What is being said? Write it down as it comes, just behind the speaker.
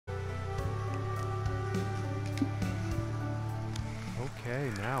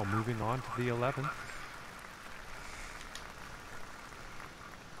now moving on to the 11th.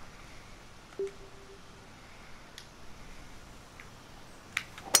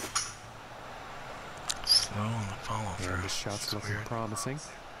 Slow on the follow through. And the shot's looking promising.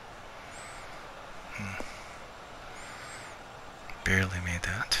 Barely made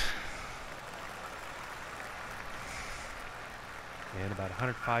that. And about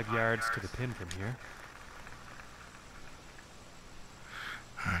 105 yards to the pin from here.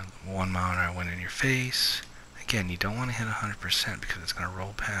 Alright, 1 mile an hour wind in your face. Again, you don't want to hit 100% because it's going to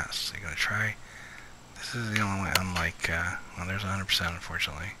roll past. So you're going to try. This is the only way, unlike, well, there's 100%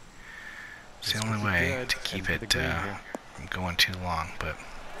 unfortunately. It's the only way to keep it from going too long, but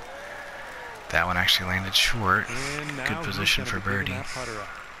that one actually landed short. Good position for birdie.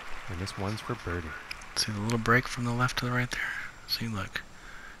 And this one's for birdie. See the little break from the left to the right there? See, look.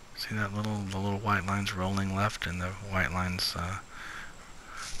 See that the little white lines rolling left and the white lines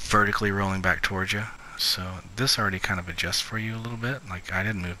vertically rolling back towards you. So this already kind of adjusts for you a little bit. Like I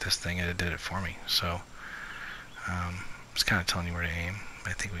didn't move this thing, it did it for me. So it's kind of telling you where to aim.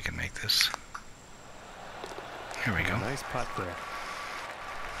 I think we can make this. Here we go. Nice putt there.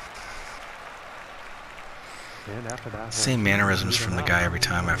 And after that, same mannerisms from the guy every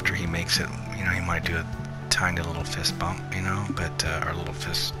time after he makes it. You know, he might do a tiny little fist bump, you know, but our little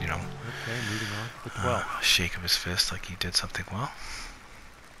fist, you know, moving on to the 12th. Shake of his fist like he did something well.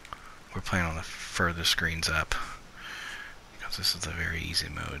 We're playing on the furthest greens up because this is a very easy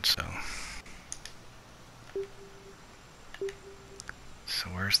mode. So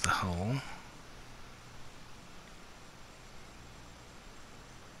where's the hole?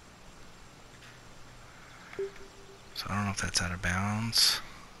 So I don't know if that's out of bounds.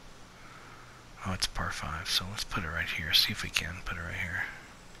 Oh, it's par 5, so let's put it right here. See if we can put it right here.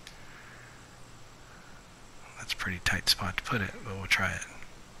 That's a pretty tight spot to put it, but we'll try it.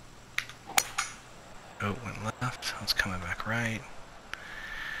 Oh, went left. It's coming back right.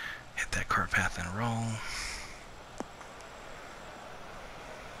 Hit that cart path and roll.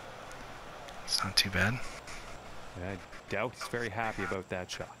 It's not too bad. I doubt he's very happy about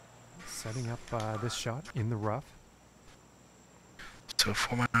that shot. Setting up this shot in the rough. So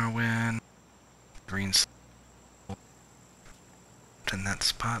 4 mile an hour wind. Green's in that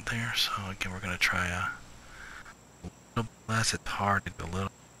spot there. So again, we're going to try a little less. It's hard to go a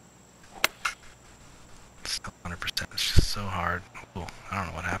little. It's not 100%. It's just so hard. Ooh, I don't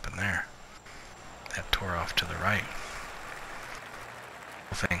know what happened there. That tore off to the right.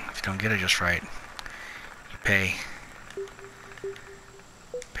 Thing. If you don't get it just right, you pay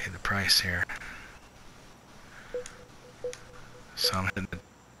the price here. So I'm hitting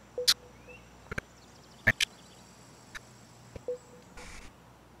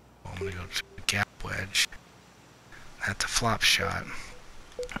I'm gonna go to the gap wedge. That's a flop shot.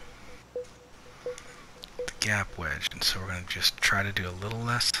 The gap wedge, and so we're gonna just try to do a little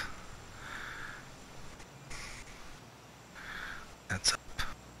less. That's up.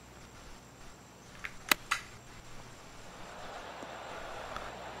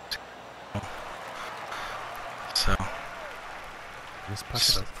 So this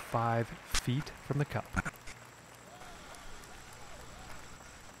putt's about 5 feet from the cup.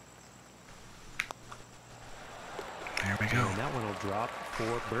 There we go. And that one will drop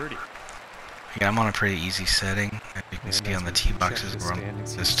for birdie. Yeah, I'm on a pretty easy setting. As you can see on the tee boxes, we're on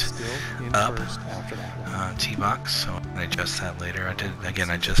just up tee box, so I'm gonna adjust that later. I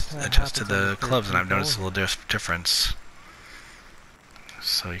just adjusted the clubs, and I've noticed a little difference.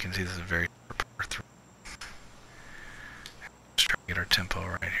 So you can see this is very par 3. Let's try to get our tempo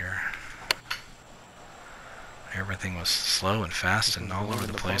right here. Everything was slow and fast and all over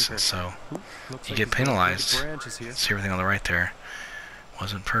the place, and so you get penalized. See everything on the right there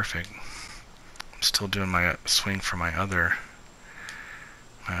wasn't perfect. I'm still doing my swing for my other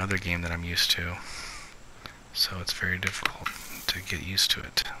game that I'm used to, so it's very difficult to get used to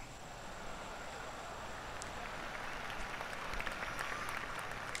it.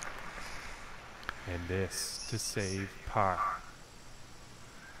 And this to save par.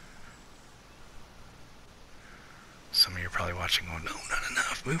 Some of you are probably watching going, no, not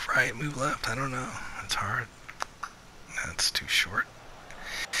enough. Move right, move left. I don't know. It's hard. That's too short.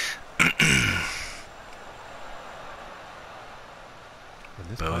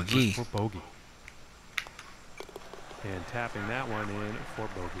 Bogey. For bogey. And tapping that one in for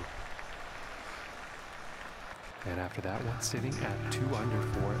bogey. And after that one, sitting at 2 under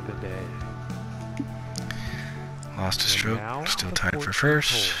for the day. Lost a stroke. Still tied for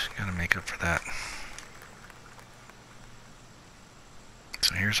first. Gotta make up for that.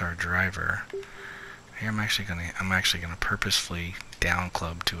 So here's our driver. Here I'm actually gonna purposefully down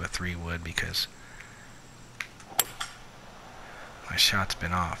club to a 3-wood because my shot's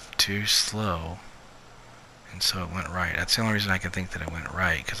been off too slow, and so it went right. That's the only reason I can think that it went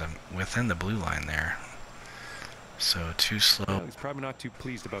right, because I'm within the blue line there. So too slow. Well, he's probably not too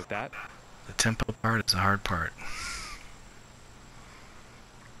pleased about that. The tempo part is the hard part.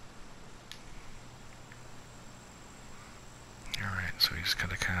 Alright, so we just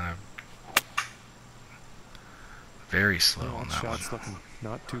gotta kind of very slow on that one. Shot's looking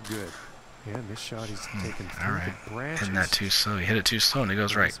not too good. Yeah, and this shot he's taken through Alright, the branches. hitting that too slow. You hit it too slow and it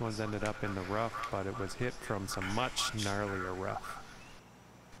goes right. This one's ended up in the rough, but it was hit from some much gnarlier rough.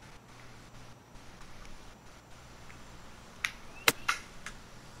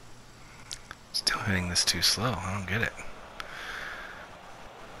 Still hitting this too slow. I don't get it.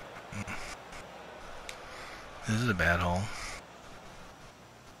 This is a bad hole.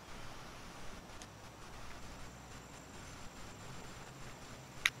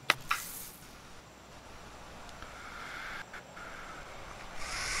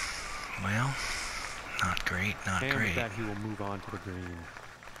 Well, not great, not and great. with that, he will move on to the green.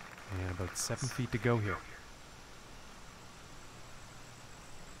 And about 7 feet to go here.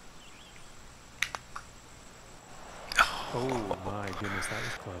 Oh my goodness, that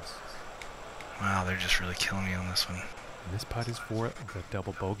was close. Wow, they're just really killing me on this one. And this putt is for the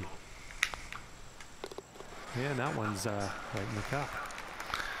double bogey. Yeah, and that one's right in the cup.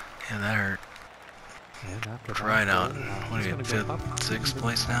 Yeah, that hurt. And after that, Right out. he's What are you, gonna go fifth, up sixth even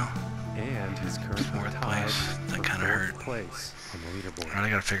place now? And he's currently Fourth tied place. That for kind of fourth hurt. place on the leaderboard. Alright, I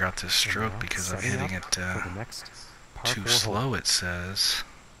gotta figure out this And stroke now because I'm setting hitting up it for the next par too 4 slow, hole. it says,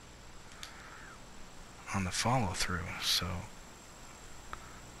 on the follow through. So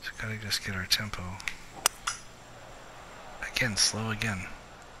gotta just get our tempo. Again, slow again.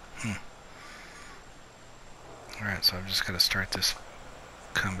 Alright, so I've just gotta start this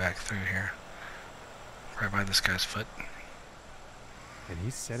come back through here. Right by this guy's foot. And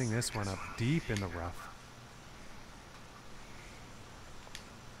he's setting this one up deep in the rough.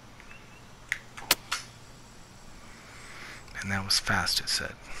 And that was fast, it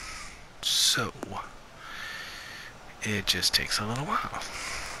said. So it just takes a little while.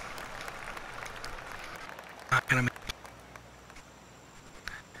 Not gonna make.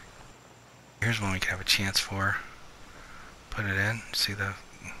 Here's one we can have a chance for. Put it in. See the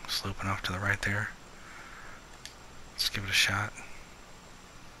sloping off to the right there. Let's give it a shot.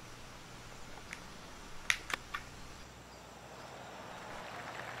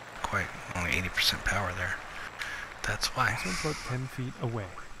 Quite only 80% power there. That's why. This one's about 10 feet away.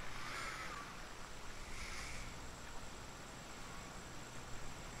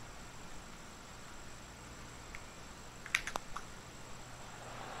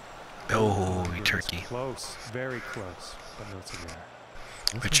 Oh, turkey. Close, very close, but no cigar.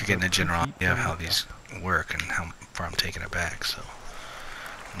 But you're getting a general idea of how these work and how far I'm taking it back, so.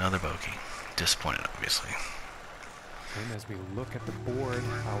 Another bogey. Disappointed, obviously. And as we look at the board,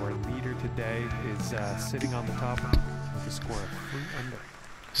 our leader today is sitting on the top with a score of 3 under.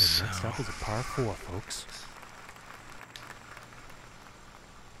 And So, next up is a par 4, folks.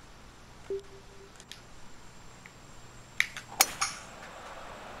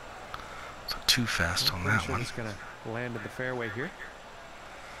 so too fast on that one. Just gonna land in the fairway here.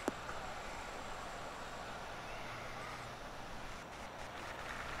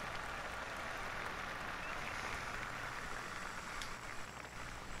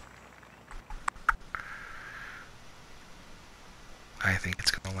 I think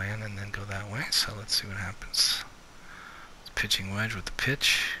it's going to land and then go that way, so let's see what happens. It's pitching wedge with the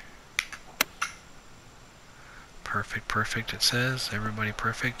pitch. Perfect, perfect, it says. Everybody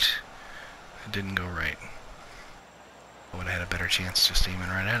perfect. It didn't go right. I would have had a better chance just aiming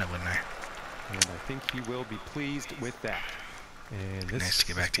right at it, wouldn't I? And I think he will be pleased with that. And Be this nice to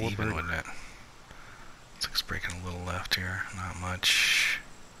get back to is even, birdie. wouldn't it? Looks like it's breaking a little left here. Not much.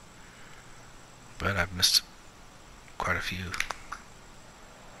 But I've missed quite a few.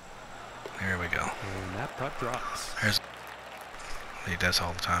 There we go. And that putt drops. There's. He does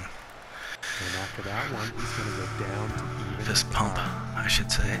all the time. And after that one, he's going to go down to even Fist pump, par. I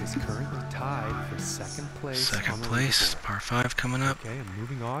should say. He's currently tied for second place. on Second the place, leaderboard. par 5 coming up. Okay, and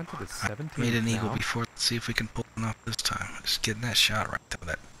moving on to the 17th Made an eagle now. before. Let's see if we can pull one off this time. Just getting that shot right though.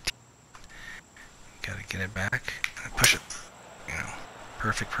 That gotta get it back and push it. You know,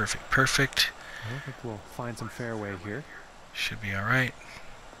 perfect, perfect, perfect. I think we'll find some fairway here. Should be all right.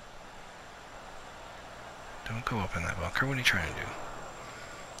 Don't go up in that bunker. What are you trying to do?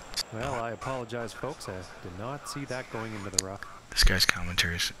 Well, I apologize, folks. I did not see that going into the rough. This guy's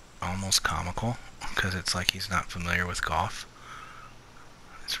commentary's almost comical because it's like he's not familiar with golf.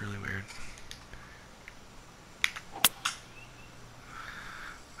 It's really weird.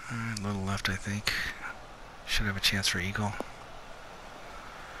 Alright, a little left, I think. Should have a chance for eagle.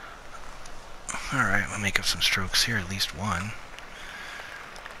 Alright, we'll make up some strokes here, at least one.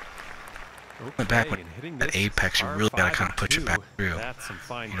 Okay, Back when and hitting at this apex, you really got to kind of push it back through. That's some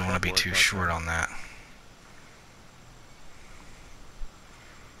fine You don't want to be club too work short out on that.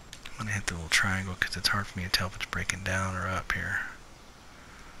 I'm going to hit the little triangle because it's hard for me to tell if it's breaking down or up here.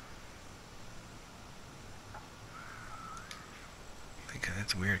 I think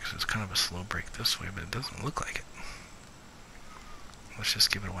it's weird because it's kind of a slow break this way, but it doesn't look like it. Let's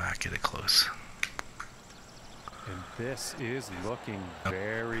just give it a whack, get it close. And this is looking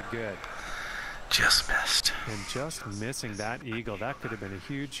very good. Just missed. And just missing that eagle, that could have been a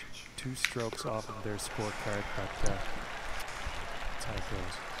huge 2 strokes off of their scorecard, but that's how it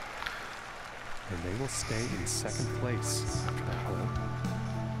goes. And they will stay in 2nd place after that hole.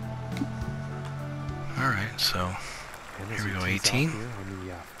 Alright, so here we go, 18.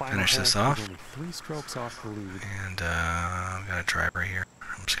 Finish this hole, off. only 3 strokes off the lead. And I've got a driver here.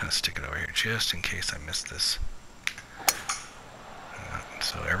 I'm just going to stick it over here just in case I missed this.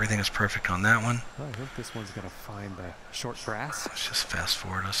 So everything is perfect on that one. Well, I think this one's going to find the short grass. Let's just fast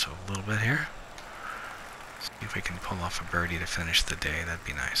forward us a little bit here. See if we can pull off a birdie to finish the day. That'd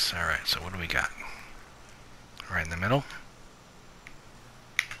be nice. Alright, so what do we got? Right in the middle.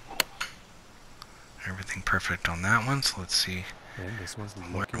 Everything perfect on that one, so let's see And this one's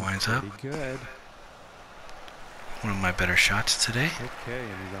where it looking winds pretty up. good. One of my better shots today. Okay,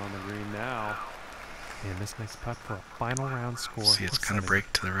 and he's on the green now. And this next putt for a final round score. See, it's going to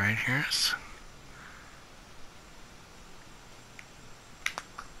break to the right here.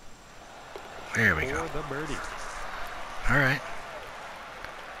 There we go. For the birdie. Alright.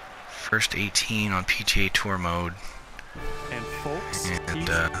 First 18 on PGA Tour Mode. And folks, And, he's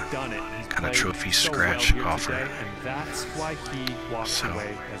done it. He's kind of played trophy so scratch well here offer. today, and that's why he walked So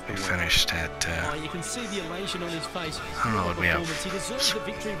away as the we winner. finished at, You can see the elation on his face. I don't know what we have. He deserves the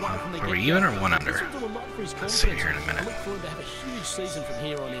victory right from the Are we get-go. even or 1 under? This will do a lot for his Let's see confidence. here in a minute. I look for him to have a huge season from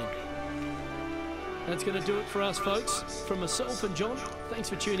here on in. That's going to do it for us, folks. From myself and John, thanks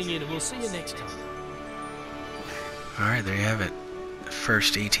for tuning in, and we'll see you next time. Alright, there you have it. The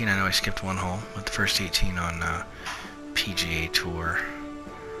first 18, I know I skipped 1 hole, but the first 18 on PGA Tour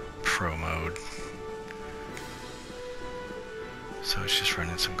Pro Mode. So it's just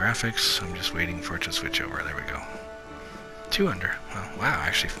running some graphics. I'm just waiting for it to switch over. There we go. 2 under. Oh, wow,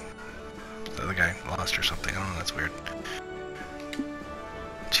 actually, the other guy lost or something. I don't know, that's weird.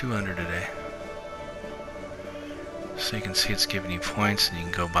 2 under today. So you can see it's giving you points, and you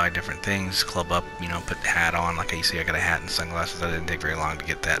can go buy different things, club up, you know, put hat on. Like you see, I got a hat and sunglasses. That didn't take very long to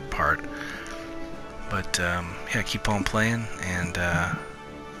get that part. But yeah, keep on playing, and ooh,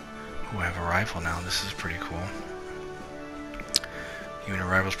 I have a rifle now. This is pretty cool. You and your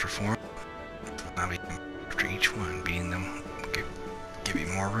rivals perform. After each one, beating them give you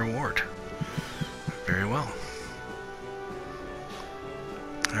more reward. Very well.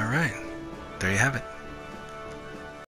 All right, there you have it.